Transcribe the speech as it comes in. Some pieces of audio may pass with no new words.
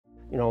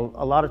You know,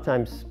 a lot of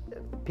times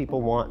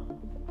people want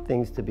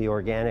things to be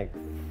organic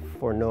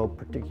for no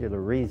particular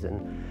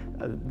reason.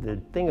 The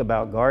thing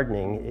about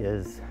gardening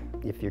is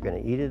if you're going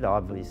to eat it,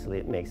 obviously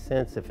it makes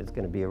sense. If it's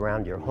going to be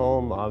around your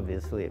home,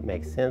 obviously it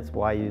makes sense.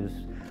 Why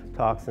use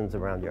toxins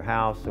around your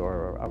house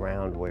or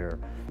around where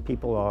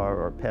people are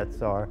or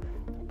pets are?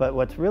 But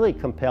what's really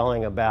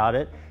compelling about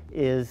it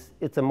is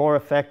it's a more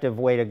effective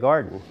way to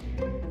garden.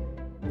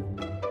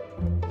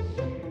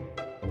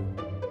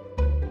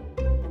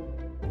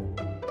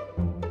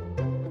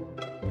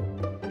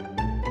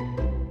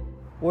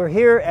 We're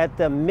here at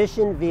the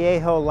Mission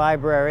Viejo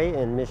Library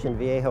in Mission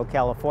Viejo,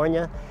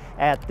 California,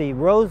 at the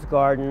Rose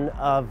Garden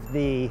of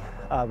the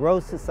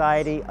Rose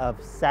Society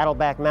of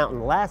Saddleback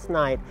Mountain. Last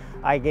night,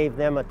 I gave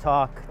them a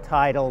talk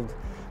titled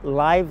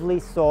Lively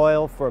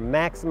Soil for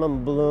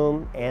Maximum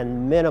Bloom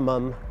and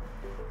Minimum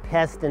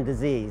Pest and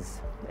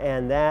Disease.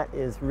 And that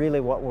is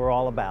really what we're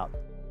all about.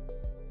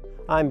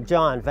 I'm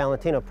John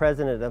Valentino,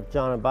 president of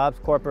John and Bobs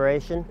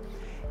Corporation.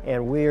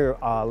 And we're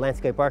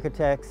landscape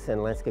architects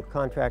and landscape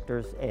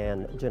contractors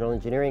and general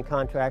engineering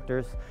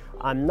contractors.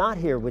 I'm not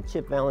here with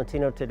Chip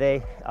Valentino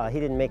today. He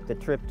didn't make the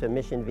trip to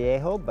Mission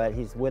Viejo, but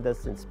he's with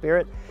us in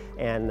spirit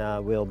and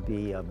will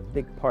be a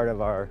big part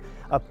of our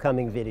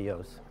upcoming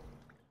videos.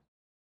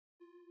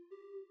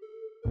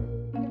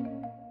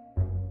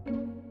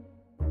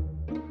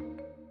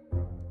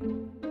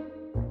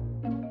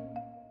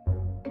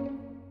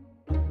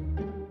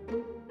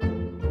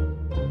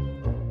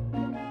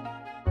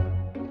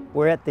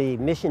 We're at the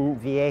Mission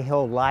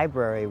Viejo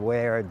Library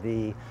where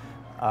the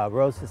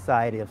Rose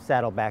Society of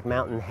Saddleback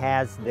Mountain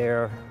has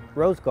their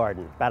rose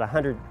garden. About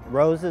 100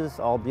 roses,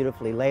 all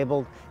beautifully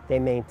labeled. They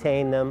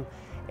maintain them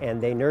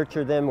and they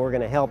nurture them. We're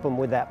going to help them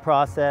with that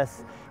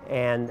process,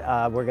 and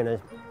we're going to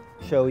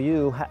show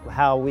you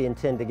how we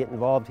intend to get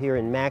involved here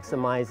in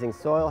maximizing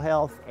soil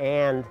health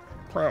and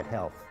plant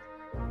health.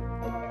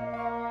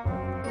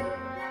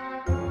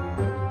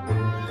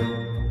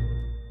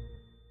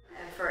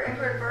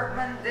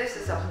 This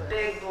is a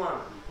big bloom.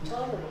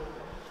 Totally.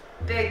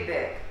 Big,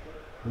 big.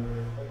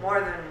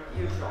 More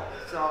than usual.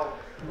 So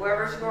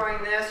whoever's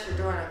growing this, you're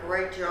doing a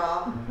great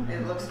job.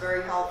 It looks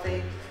very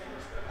healthy.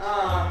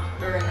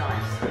 Very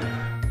nice.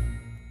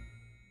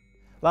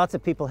 Lots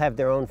of people have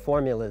their own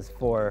formulas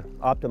for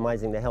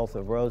optimizing the health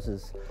of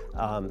roses,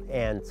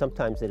 and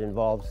sometimes it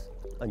involves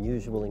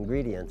unusual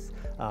ingredients.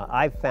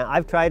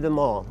 I've tried them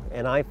all,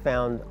 and I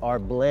found our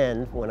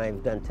blend, when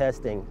I've done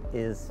testing,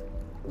 is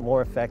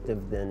more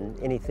effective than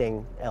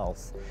anything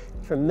else.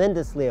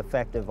 Tremendously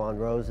effective on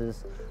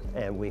roses,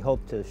 and we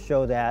hope to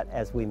show that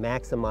as we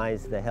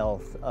maximize the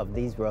health of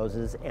these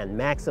roses and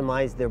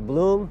maximize their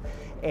bloom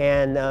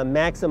and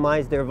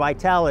maximize their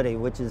vitality,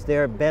 which is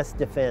their best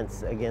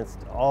defense against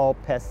all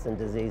pests and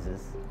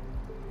diseases.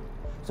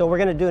 So we're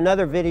going to do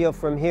another video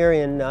from here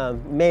in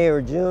May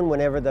or June,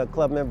 whenever the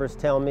club members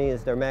tell me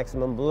is their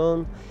maximum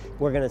bloom.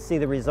 We're going to see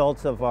the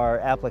results of our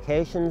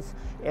applications,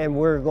 and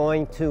we're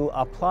going to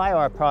apply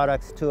our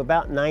products to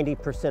about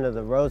 90% of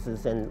the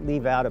roses and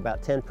leave out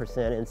about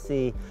 10% and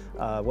see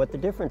what the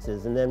difference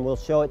is, and then we'll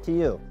show it to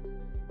you.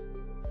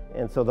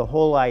 And so the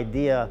whole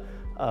idea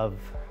of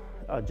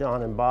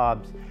John and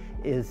Bob's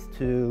is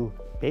to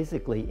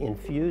basically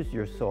infuse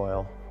your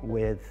soil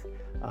with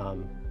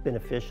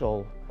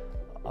beneficial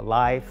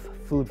life,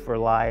 food for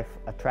life,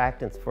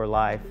 attractants for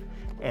life,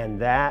 and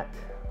that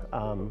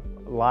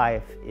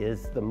life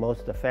is the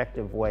most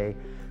effective way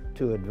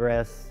to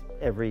address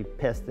every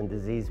pest and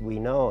disease we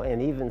know.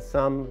 And even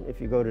some, if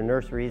you go to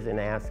nurseries and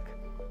ask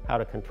how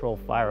to control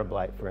fire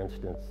blight, for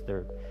instance,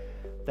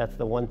 that's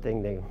the one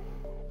thing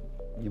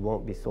you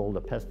won't be sold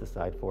a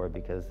pesticide for,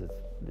 because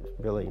it's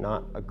really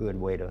not a good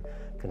way to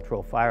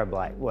control fire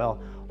blight.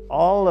 Well,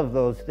 all of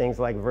those things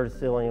like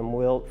verticillium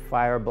wilt,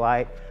 fire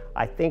blight,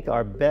 I think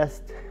our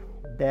best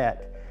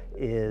bet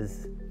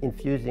is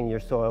infusing your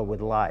soil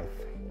with life.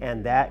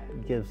 And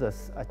that gives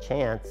us a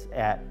chance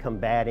at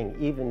combating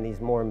even these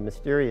more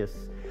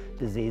mysterious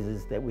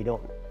diseases that we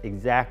don't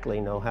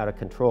exactly know how to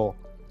control.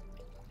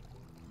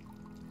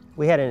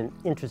 We had an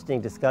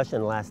interesting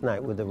discussion last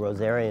night with the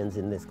rosarians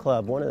in this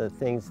club. One of the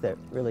things that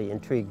really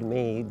intrigued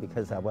me,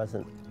 because I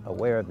wasn't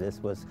aware of this,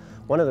 was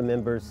one of the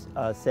members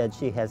said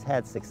she has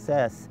had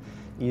success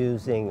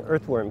using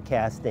earthworm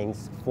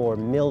castings for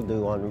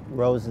mildew on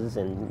roses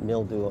and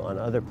mildew on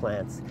other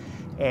plants.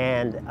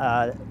 And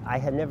I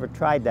had never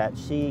tried that.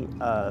 She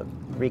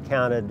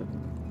recounted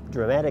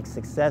dramatic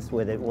success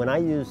with it. When I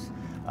use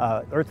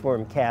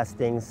earthworm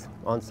castings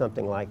on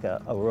something like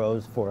a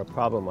rose for a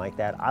problem like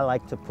that, I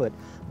like to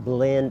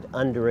blend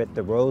under it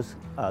the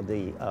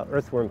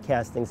earthworm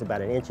castings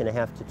about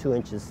 1.5 to 2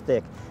 inches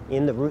thick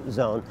in the root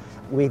zone.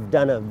 We've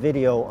done a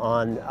video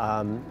on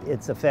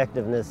its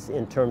effectiveness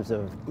in terms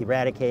of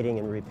eradicating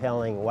and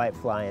repelling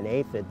whitefly and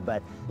aphid,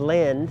 but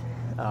blend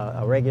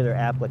a regular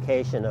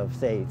application of,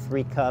 say,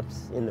 3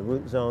 cups in the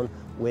root zone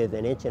with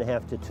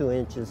 1.5 to 2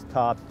 inches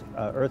topped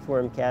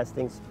earthworm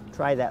castings.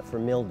 Try that for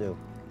mildew.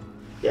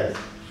 Yes.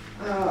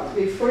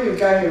 Before you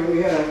got here,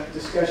 we had a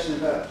discussion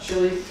about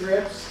Chilli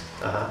thrips,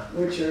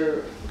 which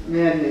are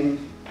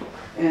maddening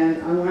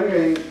And I'm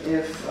wondering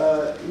if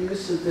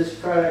use of this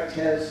product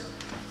has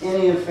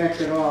any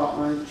effect at all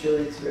on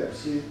chili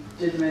thrips. You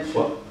did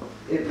mention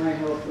it might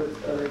help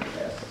with other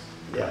pests.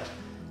 Yeah.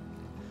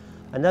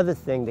 Another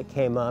thing that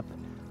came up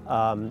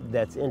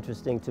that's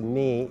interesting to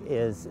me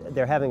is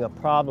they're having a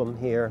problem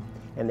here,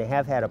 and they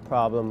have had a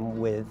problem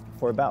with,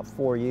 for about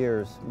 4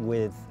 years,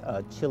 with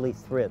chili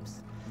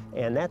thrips.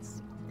 And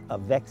that's a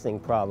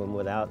vexing problem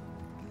without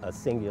a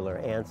singular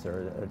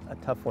answer, a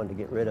tough one to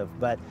get rid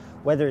of. But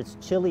whether it's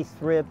chili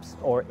thrips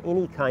or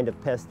any kind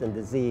of pest and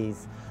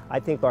disease, I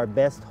think our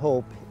best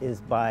hope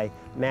is by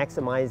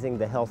maximizing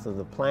the health of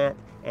the plant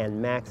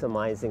and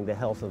maximizing the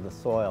health of the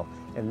soil.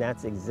 And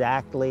that's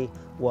exactly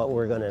what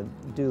we're going to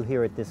do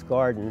here at this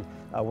garden.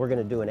 We're going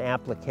to do an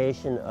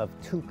application of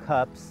 2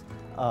 cups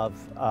of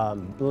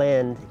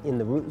blend in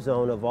the root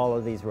zone of all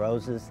of these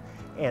roses.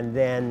 And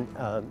then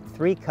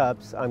 3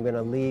 cups, I'm going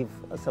to leave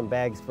some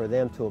bags for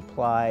them to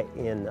apply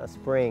in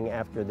spring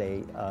after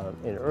they,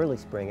 in early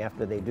spring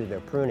after they do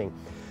their pruning.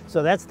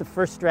 So that's the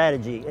first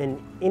strategy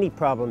in any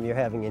problem you're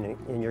having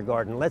in your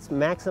garden. Let's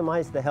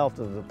maximize the health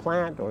of the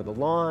plant or the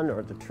lawn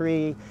or the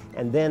tree,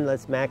 and then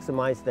let's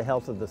maximize the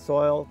health of the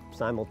soil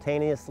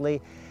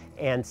simultaneously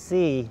and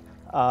see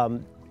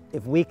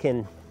if we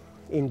can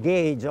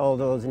engage all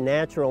those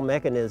natural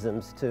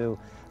mechanisms to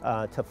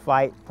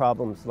fight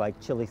problems like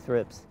chili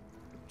thrips.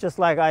 Just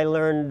like I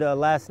learned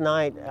last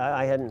night,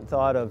 I hadn't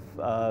thought of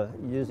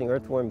using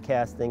earthworm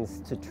castings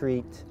to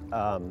treat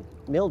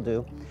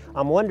mildew.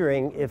 I'm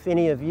wondering if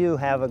any of you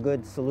have a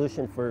good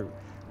solution for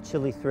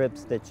chili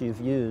thrips that you've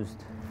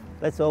used.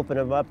 Let's open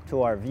them up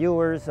to our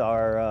viewers,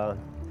 our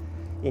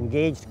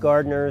engaged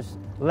gardeners.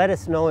 Let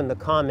us know in the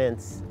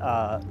comments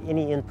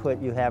any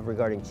input you have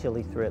regarding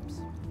chili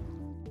thrips.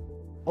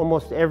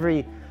 Almost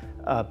every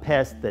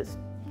pest that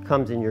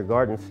comes in your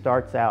garden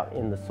starts out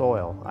in the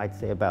soil. I'd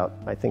say about,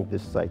 I think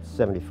this is like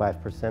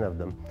 75% of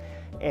them.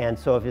 And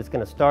so if it's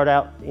going to start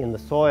out in the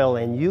soil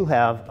and you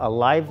have a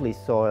lively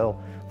soil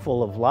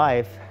full of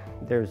life,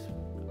 there's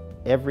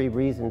every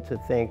reason to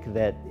think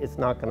that it's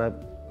not going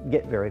to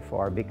get very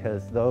far,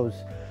 because those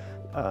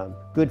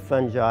good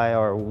fungi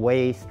are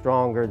way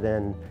stronger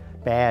than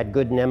bad.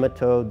 Good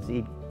nematodes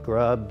eat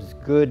grubs,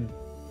 good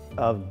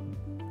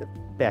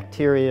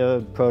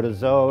bacteria,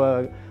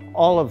 protozoa,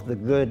 all of the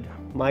good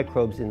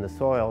microbes in the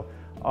soil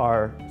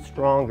are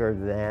stronger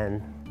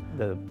than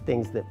the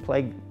things that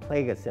plague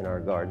us in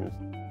our gardens.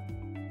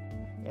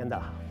 And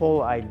the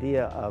whole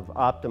idea of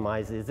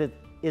Optimize is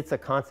it's a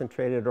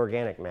concentrated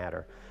organic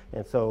matter.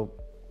 And so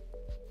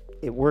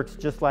it works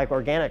just like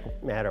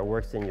organic matter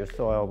works in your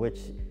soil, which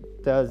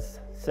does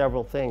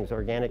several things.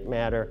 Organic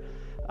matter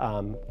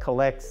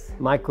collects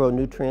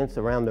micronutrients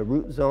around the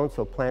root zone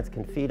so plants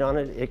can feed on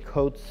it. It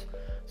coats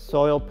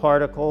soil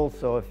particles,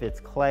 so if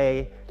it's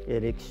clay,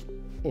 it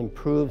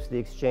improves the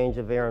exchange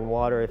of air and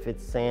water. If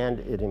it's sand,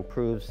 it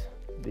improves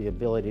the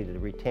ability to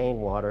retain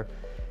water.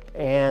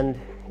 And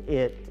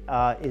it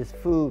is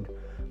food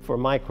for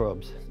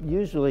microbes.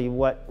 Usually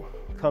what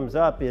comes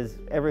up is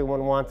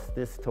everyone wants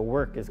this to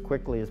work as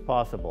quickly as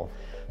possible.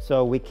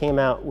 So we came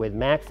out with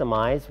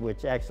Maximize,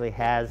 which actually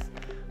has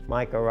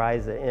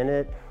mycorrhiza in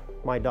it.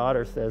 My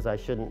daughter says I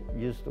shouldn't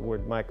use the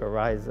word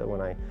mycorrhiza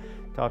when I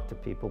talk to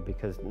people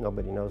because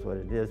nobody knows what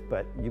it is,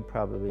 but you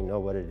probably know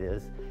what it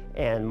is.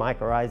 And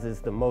mycorrhiza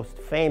is the most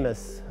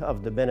famous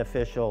of the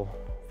beneficial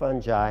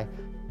fungi.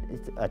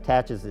 It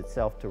attaches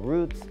itself to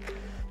roots.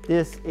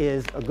 This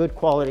is a good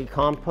quality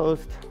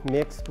compost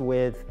mixed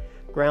with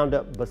ground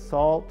up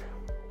basalt,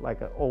 like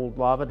old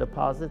lava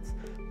deposits.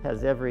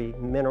 Has every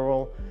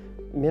mineral.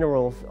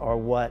 Minerals are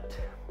what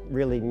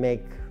really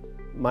make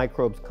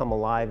microbes come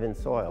alive in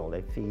soil.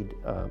 They feed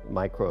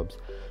microbes.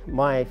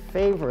 My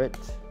favorite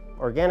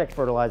organic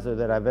fertilizer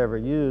that I've ever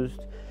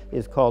used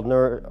is called,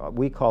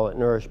 we call it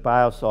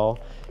Nourish-Biosol,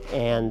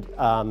 and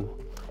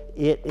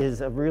it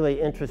is a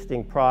really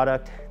interesting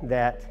product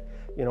that,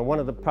 you know, one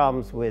of the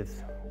problems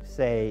with,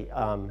 say,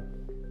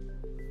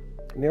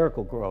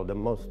 Miracle-Gro, the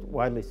most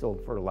widely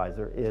sold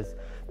fertilizer, is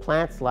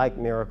plants like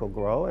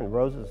Miracle-Gro, and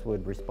roses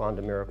would respond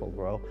to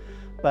Miracle-Gro,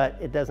 but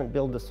it doesn't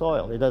build the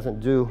soil. It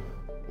doesn't do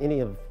any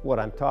of what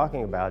I'm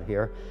talking about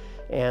here.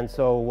 And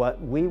so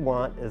what we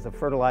want is a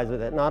fertilizer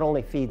that not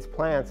only feeds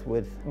plants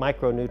with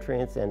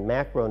micronutrients and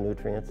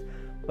macronutrients,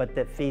 but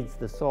that feeds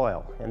the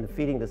soil. And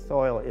feeding the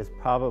soil is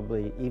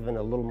probably even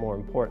a little more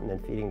important than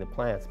feeding the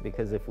plants,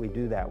 because if we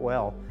do that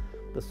well,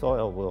 the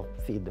soil will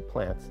feed the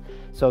plants.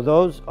 So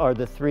those are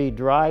the 3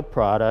 dry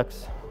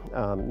products,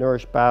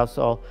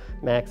 Nourish-Biosol,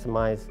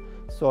 Maximize,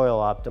 Soil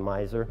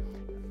Optimizer.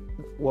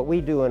 What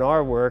we do in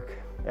our work,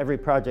 every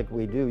project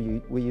we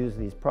do, we use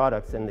these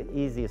products, and the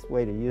easiest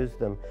way to use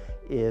them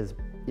is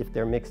if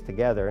they're mixed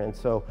together. And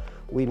so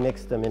we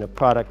mix them in a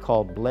product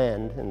called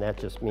Blend, and that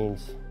just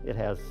means it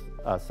has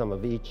some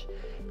of each.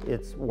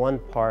 It's 1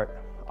 part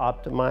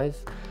Optimize,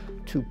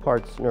 2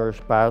 parts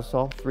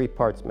Nourish-Biosol, 3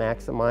 parts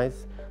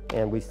Maximize,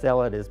 and we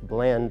sell it as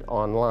Blend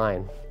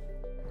online.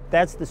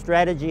 That's the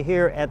strategy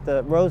here at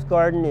the Rose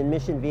Garden in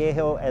Mission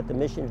Viejo at the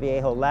Mission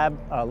Viejo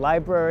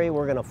Library.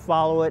 We're going to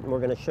follow it, and we're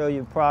going to show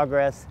you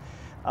progress.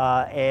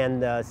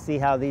 and see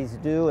how these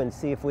do, and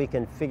see if we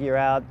can figure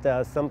out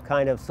some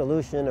kind of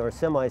solution or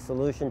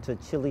semi-solution to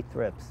chili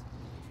thrips.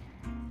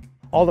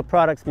 All the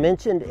products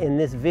mentioned in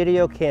this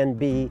video can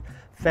be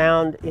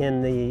found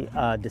in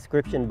the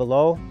description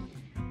below.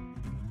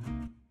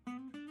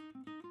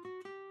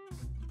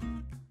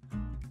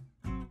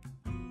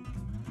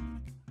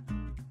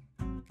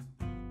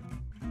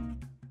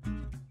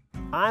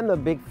 I'm a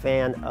big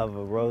fan of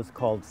a rose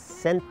called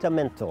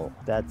Sentimental.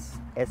 That's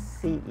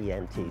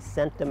S-C-E-N-T,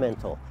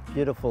 Sentimental.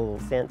 Beautiful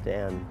scent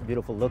and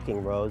beautiful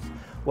looking rose.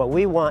 What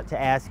we want to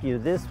ask you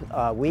this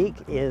week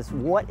is,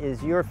 what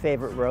is your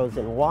favorite rose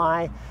and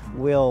why?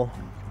 We'll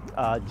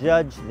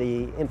judge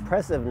the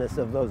impressiveness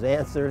of those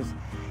answers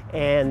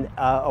and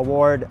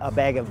award a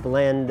bag of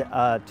blend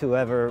to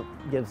whoever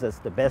gives us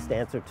the best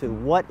answer to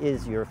what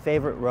is your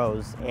favorite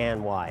rose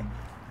and why.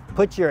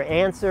 Put your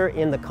answer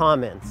in the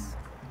comments.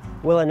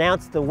 We'll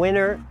announce the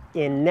winner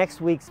in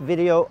next week's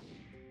video.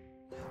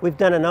 We've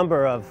done a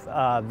number of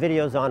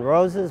videos on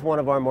roses. One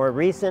of our more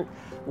recent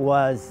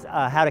was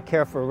how to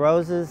care for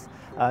roses.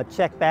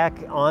 Check back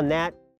on that.